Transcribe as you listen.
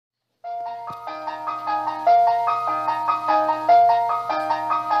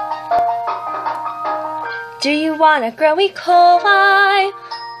Do you wanna grow E. coli?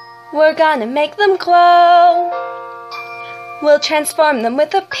 We're gonna make them glow. We'll transform them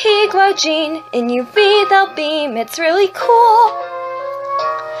with a P-glow gene. In UV they'll beam, it's really cool.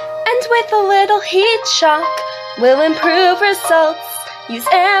 And with a little heat shock, we'll improve results. Use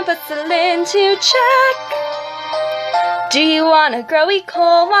ampicillin to check. Do you wanna grow E.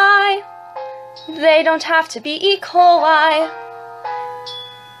 coli? They don't have to be E. coli.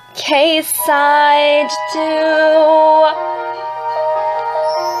 Case I'd do.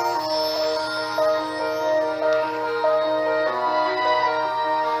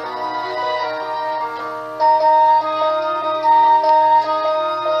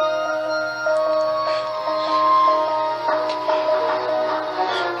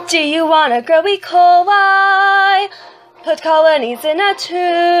 Do you wanna grow E. coli? Put colonies in a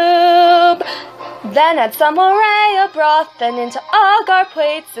tube. Then add some laurea broth, then into agar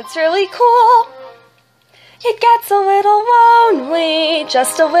plates. It's really cool. It gets a little lonely,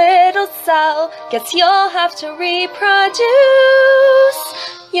 just a little cell. Guess you'll have to reproduce.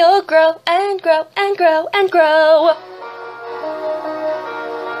 You'll grow and grow and grow and grow.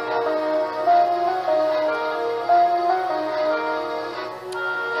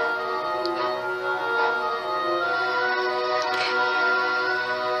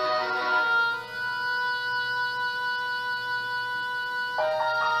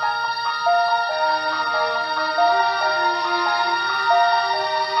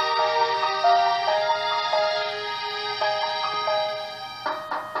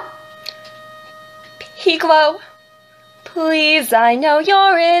 P-glow, please, I know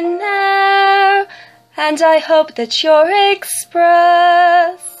you're in there, and I hope that you're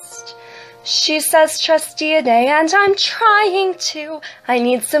expressed. She says trust DNA, and I'm trying to. I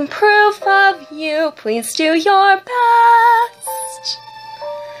need some proof of you, please do your best.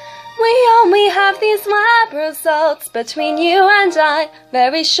 We only have these lab results between you and I.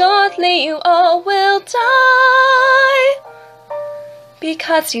 Very shortly you all will die.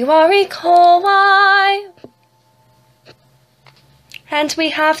 Because you are E. coli, and we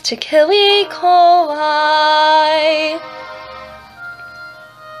have to kill E. coli.